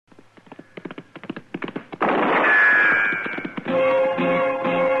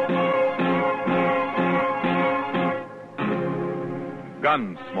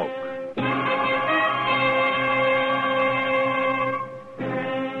Gunsmoke.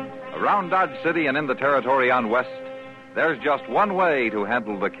 Around Dodge City and in the territory on West, there's just one way to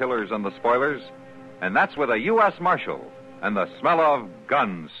handle the killers and the spoilers, and that's with a U.S. Marshal and the smell of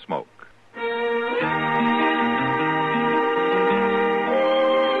gun smoke.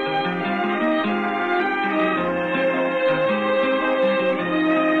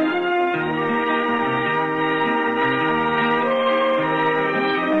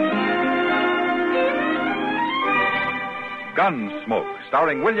 Gunsmoke,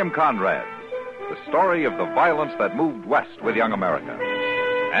 starring William Conrad. The story of the violence that moved west with young America.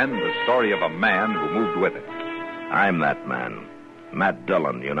 And the story of a man who moved with it. I'm that man. Matt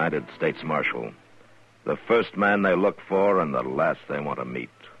Dillon, United States Marshal. The first man they look for and the last they want to meet.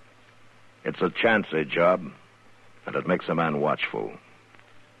 It's a chancy job, and it makes a man watchful.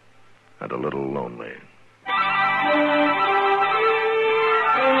 And a little lonely.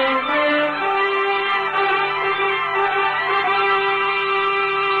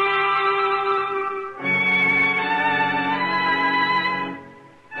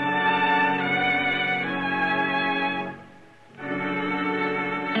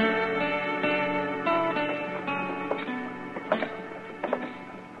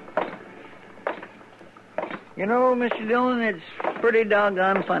 You know, Mr. Dillon, it's pretty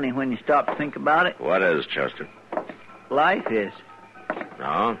doggone funny when you stop to think about it. What is, Chester? Life is.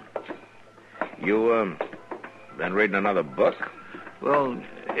 No? You, been reading another book? Well,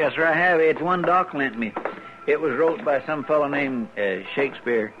 yes, sir, I have. It's one Doc lent me. It was wrote by some fellow named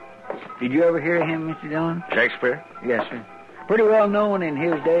Shakespeare. Did you ever hear of him, Mr. Dillon? Shakespeare? Yes, sir. Pretty well known in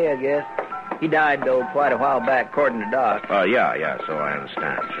his day, I guess. He died, though, quite a while back, according to Doc. Oh, yeah, so I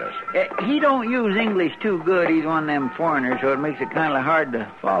understand, Chester. He don't use English too good. He's one of them foreigners, so it makes it kind of hard to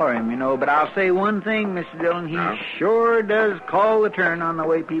follow him, you know. But I'll say one thing, Mr. Dillon, he sure does call the turn on the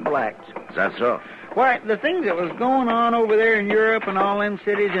way people act. Is that so? Why, the things that was going on over there in Europe and all them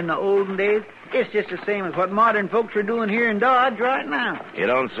cities in the olden days, it's just the same as what modern folks are doing here in Dodge right now. You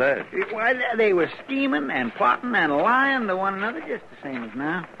don't say. Why, they were scheming and plotting and lying to one another just the same as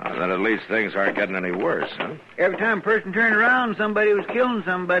now. Well, then at least things aren't getting any worse, huh? Every time a person turned around, somebody was killing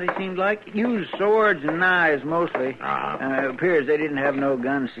somebody, seemed like. Used swords and knives, mostly. It appears they didn't have no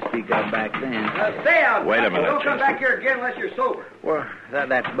guns to speak of back then. Stay out. Wait a minute, Don't come Chester. back here again unless you're sober. Well,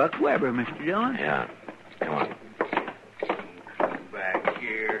 that's Buck Weber, Mr. Dillon. Yeah. Come on. Back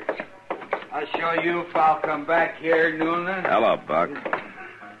here. I'll show you if I'll come back here, Noonan. Hello, Buck.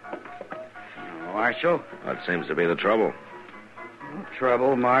 Marshal? What seems to be the trouble? No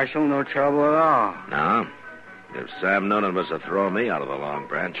trouble, Marshal. No trouble at all. No? If Sam Noonan was to throw me out of the Long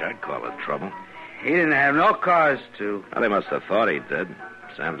Branch, I'd call it trouble. He didn't have no cause to. Well, he must have thought he did.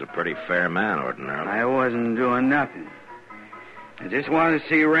 Sam's a pretty fair man, ordinarily. I wasn't doing nothing. I just wanted to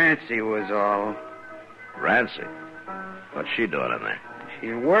see Rancy was all. Rancy? What's she doing in there?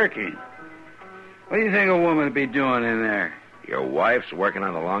 She's working. What do you think a woman would be doing in there? Your wife's working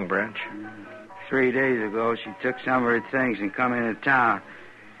on the Long Branch? 3 days ago, she took some of her things and come into town.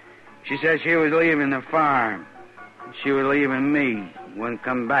 She said she was leaving the farm. She was leaving me. Wouldn't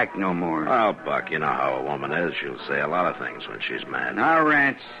come back no more. Oh, Buck, you know how a woman is. She'll say a lot of things when she's mad. Now,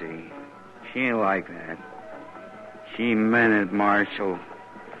 Rancy, she ain't like that. She meant it, Marshal.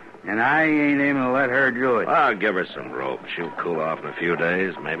 And I ain't aiming to let her do it. I'll give her some rope. She'll cool off in a few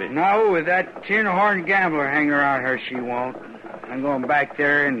days, maybe. No, with that tin-horn gambler hanging around her, she won't. I'm going back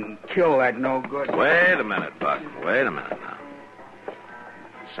there and kill that no good. Wait a minute, Buck. Wait a minute now.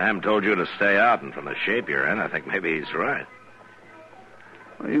 Sam told you to stay out, and from the shape you're in, I think maybe he's right.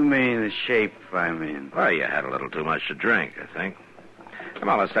 What do you mean, the shape I'm in? Well, you had a little too much to drink, I think. Come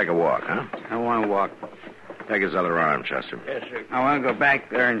on, let's take a walk, huh? I want to walk. Take his other arm, Chester. Yes, sir. I want to go back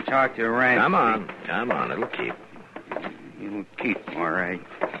there and talk to Rancy. Come on, it'll keep. It'll keep, all right.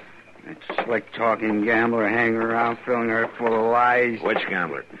 That slick-talking gambler hanging around, filling her full of lies. Which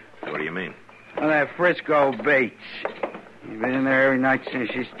gambler? What do you mean? Well, that Frisco Bates. He's been in there every night since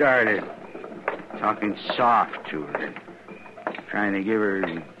she started. Talking soft to her. Trying to give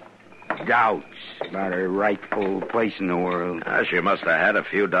her doubts about her rightful place in the world. She must have had a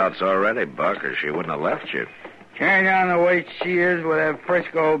few doubts already, Buck, or she wouldn't have left you. Carrying on the way she is with that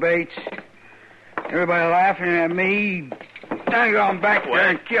Frisco Bates. Everybody laughing at me. I'm going back there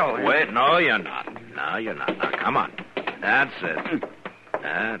and kill him. Wait, no, you're not. No, you're not. Now, come on. That's it.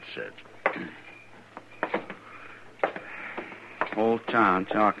 That's it. Whole town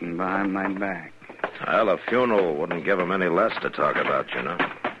talking behind my back. Well, a funeral wouldn't give him any less to talk about, you know.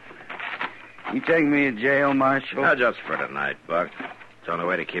 You take me to jail, Marshal? Now, just for tonight, Buck. It's the only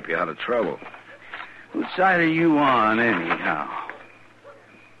way to keep you out of trouble. Whose side are you on, anyhow?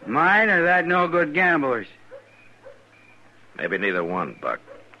 Mine or that no-good gambler's? Maybe neither one, Buck.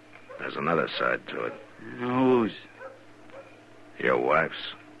 There's another side to it. Whose? Your wife's.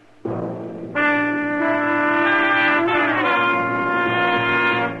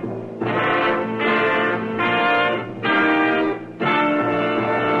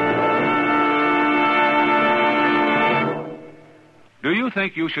 Do you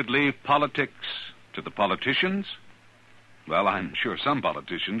think you should leave politics to the politicians? Well, I'm sure some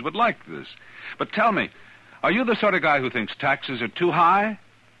politicians would like this. But tell me, are you the sort of guy who thinks taxes are too high?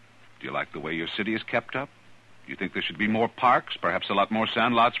 Do you like the way your city is kept up? Do you think there should be more parks, perhaps a lot more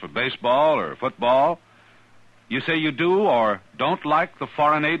sandlots for baseball or football? You say you do or don't like the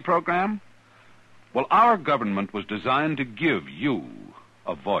foreign aid program? Well, our government was designed to give you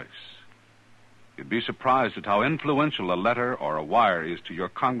a voice. You'd be surprised at how influential a letter or a wire is to your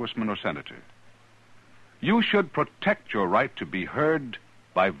congressman or senator. You should protect your right to be heard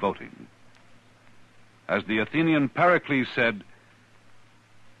by voting. As the Athenian Pericles said,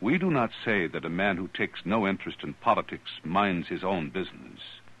 we do not say that a man who takes no interest in politics minds his own business.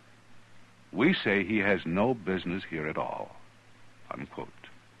 We say he has no business here at all. Unquote.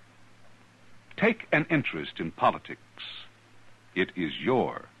 Take an interest in politics. It is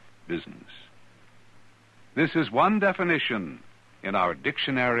your business. This is one definition in our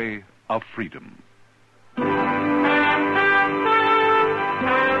dictionary of freedom.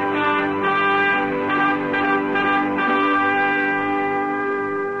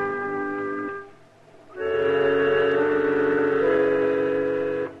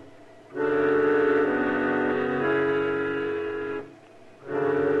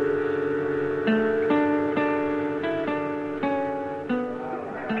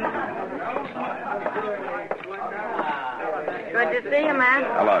 Good to see you, man.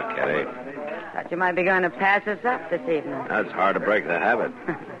 Hello, Kitty. Thought you might be going to pass us up this evening. That's hard to break the habit.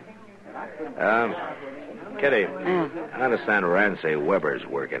 Kitty, I understand Ramsey Weber's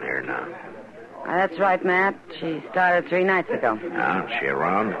working here now. That's right, Matt. She started 3 nights ago. Now, is she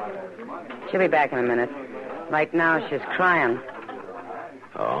around? She'll be back in a minute. Right now, she's crying.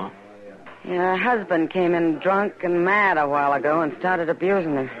 Oh? Yeah, her husband came in drunk and mad a while ago and started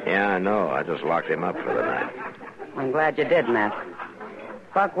abusing her. Yeah, I know. I just locked him up for the night. I'm glad you did, Matt.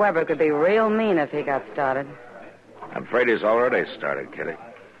 Buck Weber could be real mean if he got started. I'm afraid he's already started, Kitty.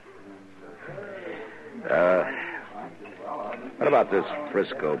 What about this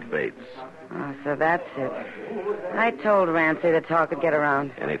Frisco Bates? Oh, so that's it. I told Rancy the talk would get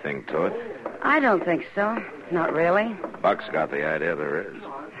around. Anything to it? I don't think so. Not really. Buck's got the idea there is.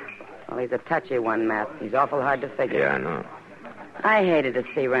 Well, he's a touchy one, Matt. He's awful hard to figure. Yeah, I know. I hated to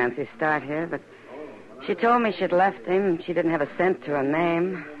see Rancy start here, but she told me she'd left him. She didn't have a cent to her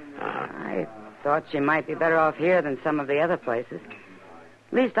name. Uh-huh. I thought she might be better off here than some of the other places.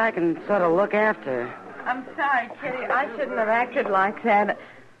 At least I can sort of look after her. I'm sorry, Kitty. I shouldn't have acted like that.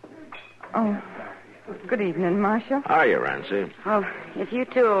 Oh, good evening, Marshal. How are you, Rancy? Oh, if you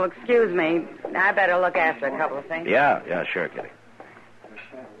two will excuse me, I better look after a couple of things. Yeah, sure, Kitty.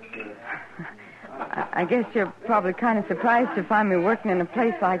 I guess you're probably kind of surprised to find me working in a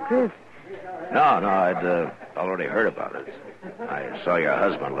place like this. No, I'd already heard about it. I saw your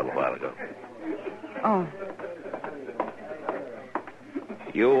husband a little while ago. Oh.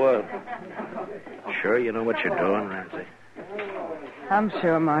 You, sure you know what you're doing, Ramsey? I'm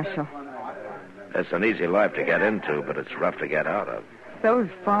sure, Marshal. It's an easy life to get into, but it's rough to get out of. So's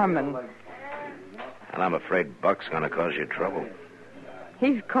farming. And I'm afraid Buck's going to cause you trouble.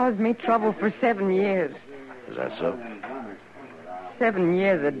 He's caused me trouble for 7 years. Is that so? 7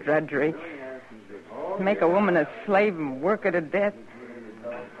 years of drudgery. Make a woman a slave and work her to death.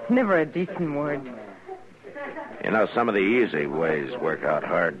 Never a decent word. You know, some of the easy ways work out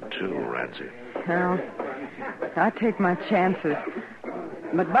hard, too, Ramsey. Well, I take my chances.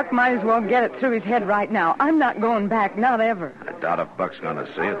 But Buck might as well get it through his head right now. I'm not going back, not ever. I doubt if Buck's going to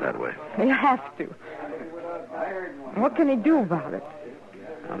see it that way. He has to. What can he do about it?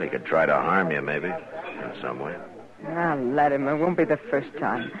 Well, he could try to harm you, maybe, in some way. I'll let him. It won't be the first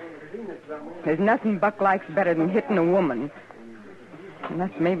time. There's nothing Buck likes better than hitting a woman.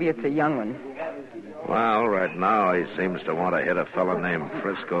 Unless maybe it's a young one. Well, right now he seems to want to hit a fellow named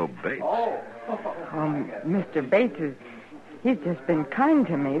Frisco Bates. Mr. Bates he's just been kind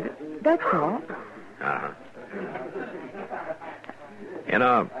to me. That's all. Uh-huh. You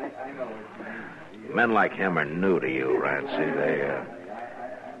know, men like him are new to you, Rancy.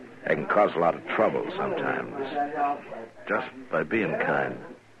 They can cause a lot of trouble sometimes. Just by being kind.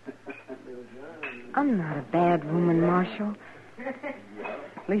 I'm not a bad woman, Marshal.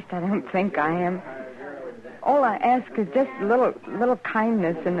 At least I don't think I am. All I ask is just a little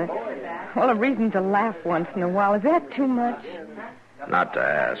kindness and a reason to laugh once in a while. Is that too much? Not to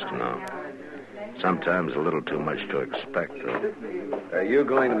ask, no. Sometimes a little too much to expect, though. Are you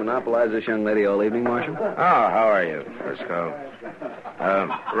going to monopolize this young lady all evening, Marshal? Oh, how are you, Frisco?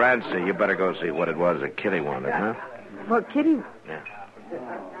 Rancy, you better go see what it was that Kitty wanted, huh? Well, Kitty... Yeah.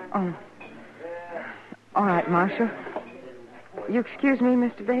 Oh. All right, Marshal. You excuse me,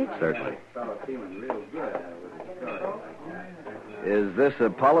 Mr. Bates? Certainly. Is this a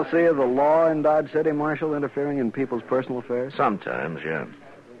policy of the law in Dodge City, Marshal, interfering in people's personal affairs? Sometimes, yeah.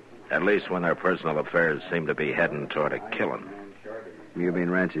 At least when their personal affairs seem to be heading toward a killing. You mean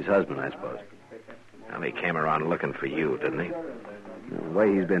Rancy's husband, I suppose. Well, he came around looking for you, didn't he? The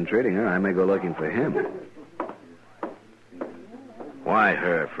way he's been treating her, I may go looking for him. Why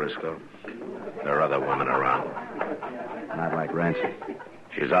her, Frisco? There are other women around. Not like Rancy.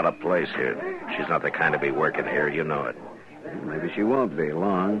 She's out of place here. She's not the kind to be working here, you know it. Maybe she won't be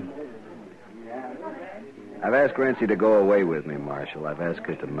long. I've asked Rancy to go away with me, Marshal. I've asked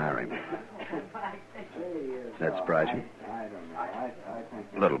her to marry me. Does that surprise you?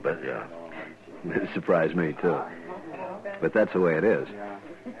 A little bit, yeah. It surprised me, too. But that's the way it is.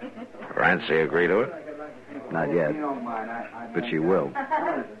 Rancy agree to it? Not yet. But she will.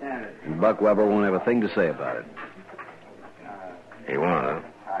 And Buck Weber won't have a thing to say about it. He won't, huh?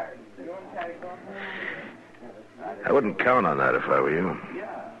 I wouldn't count on that if I were you.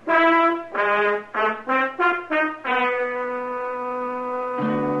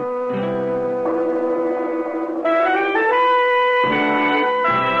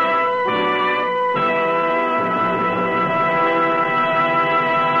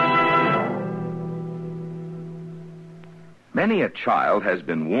 Many a child has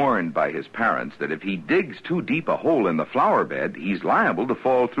been warned by his parents that if he digs too deep a hole in the flower bed, he's liable to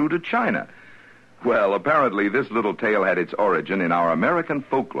fall through to China. Well, apparently this little tale had its origin in our American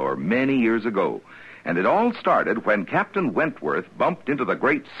folklore many years ago. And it all started when Captain Wentworth bumped into the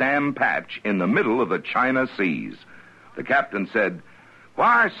great Sam Patch in the middle of the China Seas. The captain said,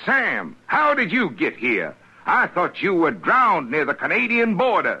 "Why, Sam, how did you get here? I thought you were drowned near the Canadian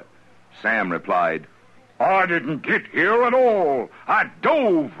border." Sam replied, "I didn't get here at all. I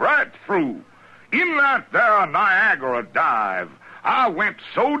dove right through. In that there Niagara dive, I went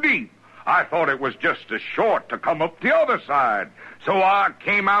so deep, I thought it was just as short to come up the other side. So I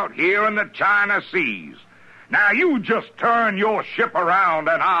came out here in the China Seas. Now you just turn your ship around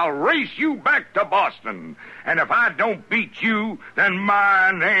and I'll race you back to Boston. And if I don't beat you, then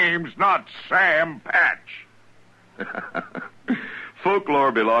my name's not Sam Patch."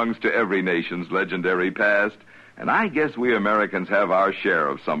 Folklore belongs to every nation's legendary past, and I guess we Americans have our share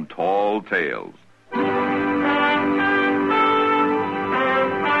of some tall tales.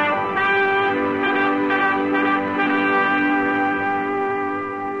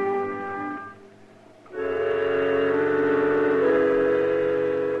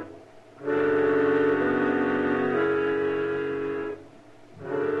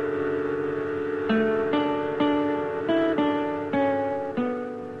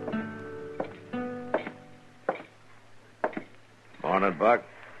 Morning, Buck.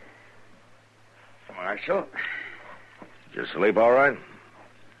 Marshal? Did you sleep all right?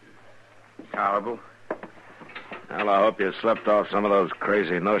 Tolerable. Well, I hope you slept off some of those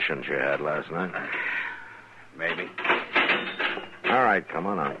crazy notions you had last night. Maybe. All right, come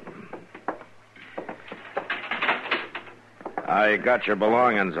on out. I got your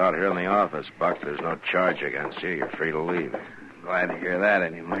belongings out here in the office, Buck. There's no charge against you. You're free to leave. Glad to hear that,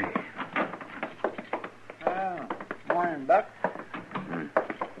 anyway. Morning, Buck.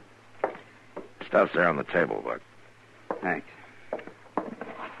 Stuff's there on the table, Buck. Thanks.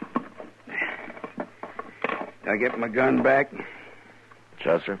 Did I get my gun back?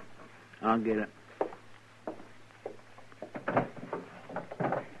 Chester? I'll get it.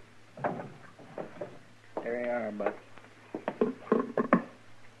 There you are, Buck.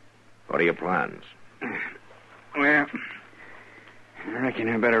 What are your plans? Well, I reckon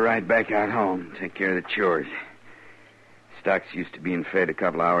I better ride back out home, take care of the chores. Stock's used to being fed a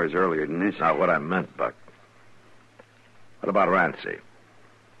couple hours earlier than this. Not what I meant, Buck. What about Rancy?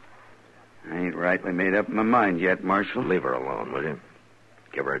 I ain't rightly made up my mind yet, Marshal. Leave her alone, will you?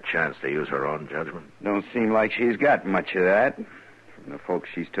 Give her a chance to use her own judgment. Don't seem like she's got much of that from the folks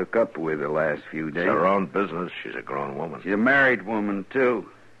she's took up with the last few days. It's her own business. She's a grown woman. She's a married woman, too.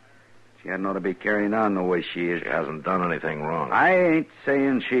 She hadn't ought to be carrying on the way she is. She hasn't done anything wrong. I ain't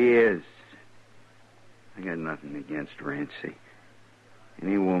saying she is. I got nothing against Rancy.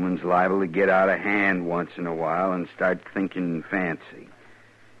 Any woman's liable to get out of hand once in a while and start thinking fancy.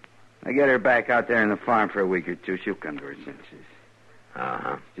 I get her back out there in the farm for a week or two. She'll come to her senses.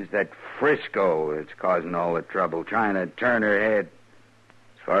 Uh-huh. It's just that Frisco that's causing all the trouble, trying to turn her head.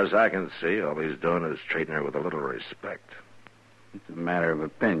 As far as I can see, all he's doing is treating her with a little respect. It's a matter of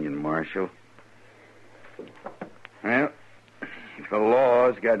opinion, Marshal. Well, if the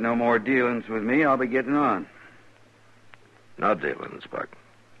law's got no more dealings with me, I'll be getting on. No dealings, Buck.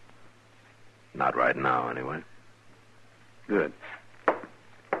 Not right now, anyway. Good.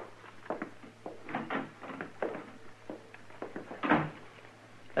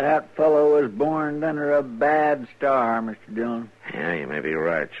 That fellow was born under a bad star, Mr. Dillon. Yeah, you may be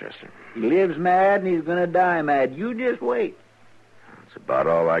right, Chester. He lives mad and he's going to die mad. You just wait. That's about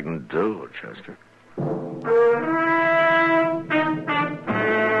all I can do, Chester.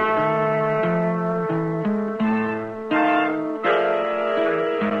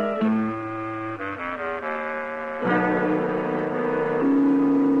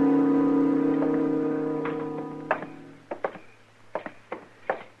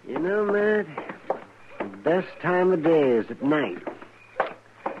 You know, Matt, the best time of day is at night.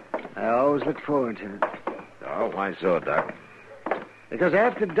 I always look forward to it. Oh, why so, Doc? Because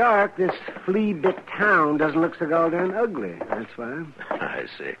after dark, this flea-bit town doesn't look so goddamn ugly. That's why. I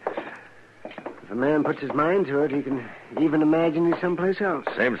see. If a man puts his mind to it, he can even imagine he's someplace else.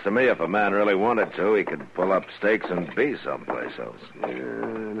 Seems to me if a man really wanted to, he could pull up stakes and be someplace else. I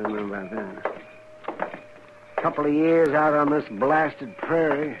don't know about that. A couple of years out on this blasted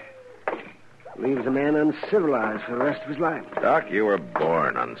prairie leaves a man uncivilized for the rest of his life. Doc, you were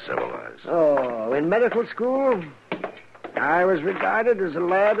born uncivilized. Oh, in medical school, I was regarded as a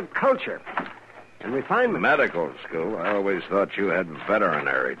lad of culture and refinement. Medical school? I always thought you had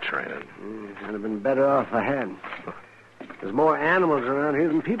veterinary training. I'd have been better off if I had. There's more animals around here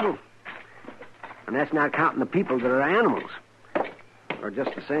than people. And that's not counting the people that are animals. Or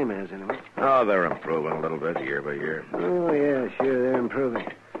just the same as, anyway. Oh, they're improving a little bit year by year. Oh, yeah, sure, they're improving.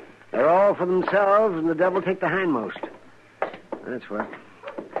 They're all for themselves, and the devil take the hindmost. That's what.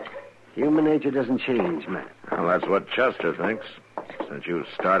 Human nature doesn't change, Matt. Well, that's what Chester thinks, since you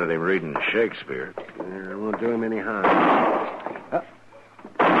started him reading Shakespeare. It won't do him any harm.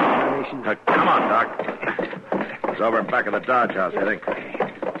 Come on, Doc. It's over back of the Dodge House, I think.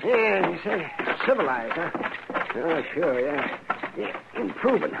 Yeah, you say civilized, huh? Oh, sure, yeah. Yeah,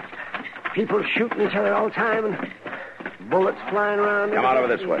 improving. People shooting each other all the time and bullets flying around. Come on over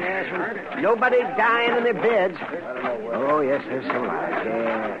this way. Nobody dying in their beds. Oh, yes, they're civilized.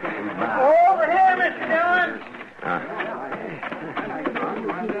 Yeah. Over here, Mr. Dillon.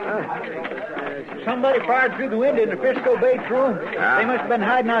 Somebody fired through the window in the Frisco Bates room. They must have been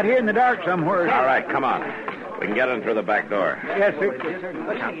hiding out here in the dark somewhere. All right, come on. We can get in through the back door. Yes, sir.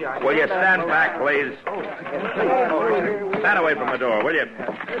 Will you stand back, please? Stand away from the door, will you?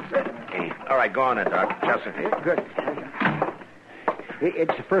 All right, go on in, Doc. Chester. Good.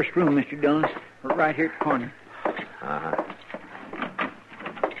 It's the first room, Mr. Dillon. Right here at the corner. Uh-huh.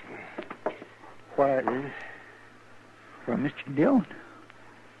 Quiet, eh? For Mr. Dillon.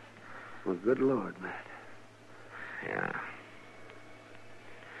 Well, good Lord, Matt. Yeah.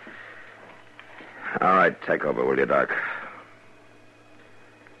 All right, take over, will you, Doc?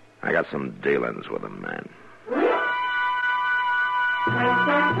 I got some dealings with him, man.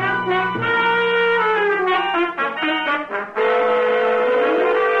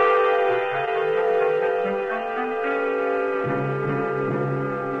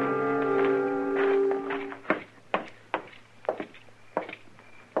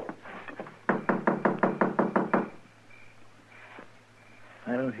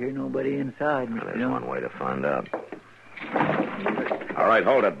 I don't hear nobody inside, Mr. There's Dillon. one way to find out. All right,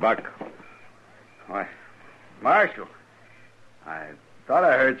 hold it, Buck. Why, Marshal, I thought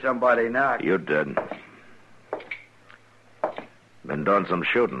I heard somebody knock. You did. Been doing some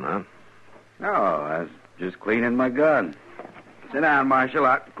shooting, huh? No, I was just cleaning my gun. Sit down, Marshal.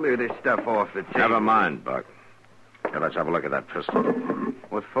 I'll clear this stuff off the table. Never mind, Buck. Here, let's have a look at that pistol.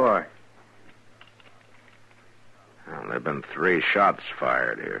 What for? Well, there have been 3 shots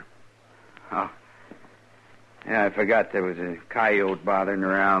fired here. Oh. Yeah, I forgot there was a coyote bothering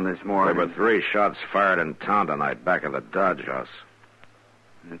around this morning. There were 3 shots fired in town tonight back of the Dodge House.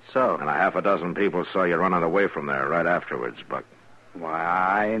 That's so. And a half a dozen people saw you running away from there right afterwards, Buck. Why,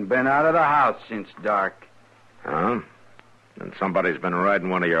 I ain't been out of the house since dark. Huh? And somebody's been riding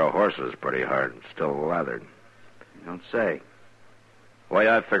one of your horses pretty hard, still lathered. You don't say. The way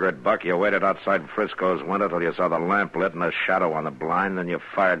I figured, Buck, you waited outside Frisco's window till you saw the lamp lit and a shadow on the blind, then you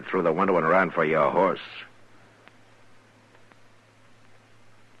fired through the window and ran for your horse.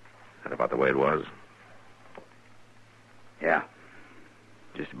 Is that about the way it was? Yeah.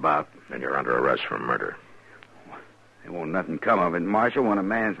 Just about. And you're under arrest for murder. There won't nothing come of it, Marshal. When a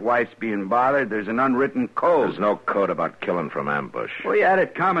man's wife's being bothered, there's an unwritten code. There's no code about killing from ambush. Well, he had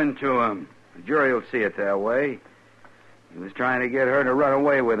it coming to him. The jury will see it that way. He was trying to get her to run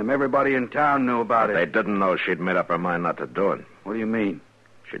away with him. Everybody in town knew about it. They didn't know she'd made up her mind not to do it. What do you mean?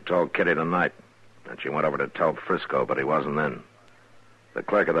 She told Kitty tonight, and she went over to tell Frisco, but he wasn't in. The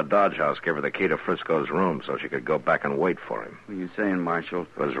clerk of the Dodge House gave her the key to Frisco's room so she could go back and wait for him. What are you saying, Marshal?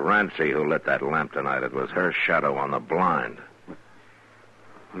 It was Rancy who lit that lamp tonight. It was her shadow on the blind.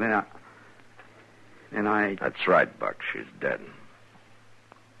 Well, then I... That's right, Buck. She's dead.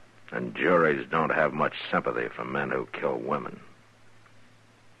 And juries don't have much sympathy for men who kill women.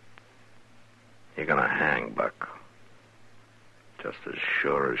 You're gonna hang, Buck. Just as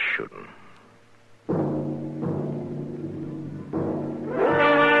sure as shooting.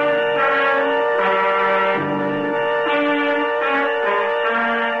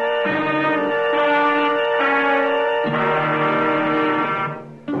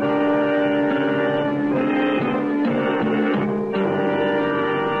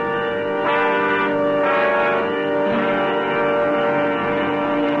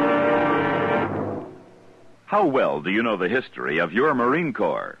 How well do you know the history of your Marine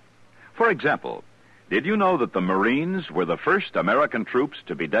Corps? For example, did you know that the Marines were the first American troops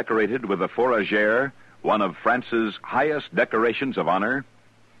to be decorated with the Fourragère, one of France's highest decorations of honor?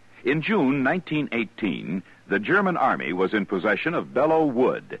 In June 1918, the German army was in possession of Belleau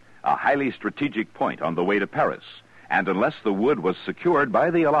Wood, a highly strategic point on the way to Paris, and unless the wood was secured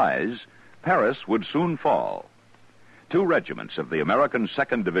by the Allies, Paris would soon fall. 2 regiments of the American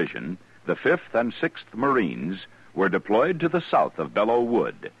 2nd Division, the 5th and 6th Marines, were deployed to the south of Belleau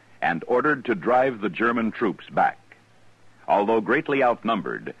Wood and ordered to drive the German troops back. Although greatly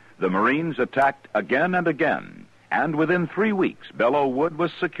outnumbered, the Marines attacked again and again, and within 3 weeks, Belleau Wood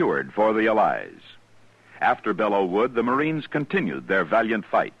was secured for the Allies. After Belleau Wood, the Marines continued their valiant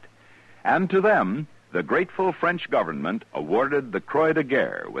fight, and to them, the grateful French government awarded the Croix de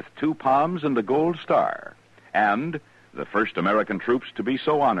Guerre with 2 palms and a gold star, and the first American troops to be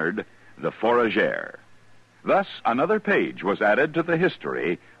so honored, the Fourragère. Thus, another page was added to the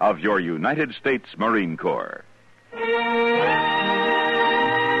history of your United States Marine Corps.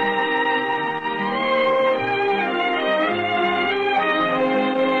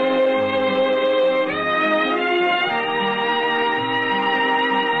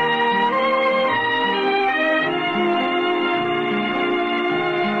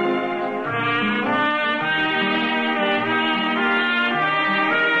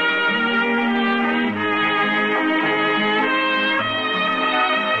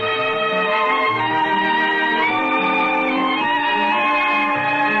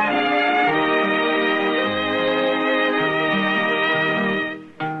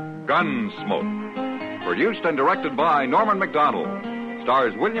 Gunsmoke, produced and directed by Norman McDonald,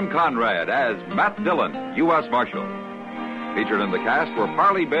 stars William Conrad as Matt Dillon, U.S. Marshal. Featured in the cast were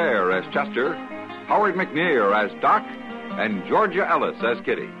Parley Bear as Chester, Howard McNear as Doc, and Georgia Ellis as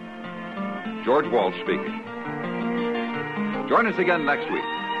Kitty. George Walsh speaking. Join us again next week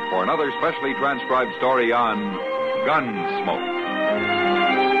for another specially transcribed story on Gunsmoke.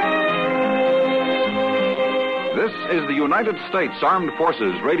 This is the United States Armed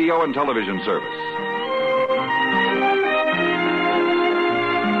Forces Radio and Television Service.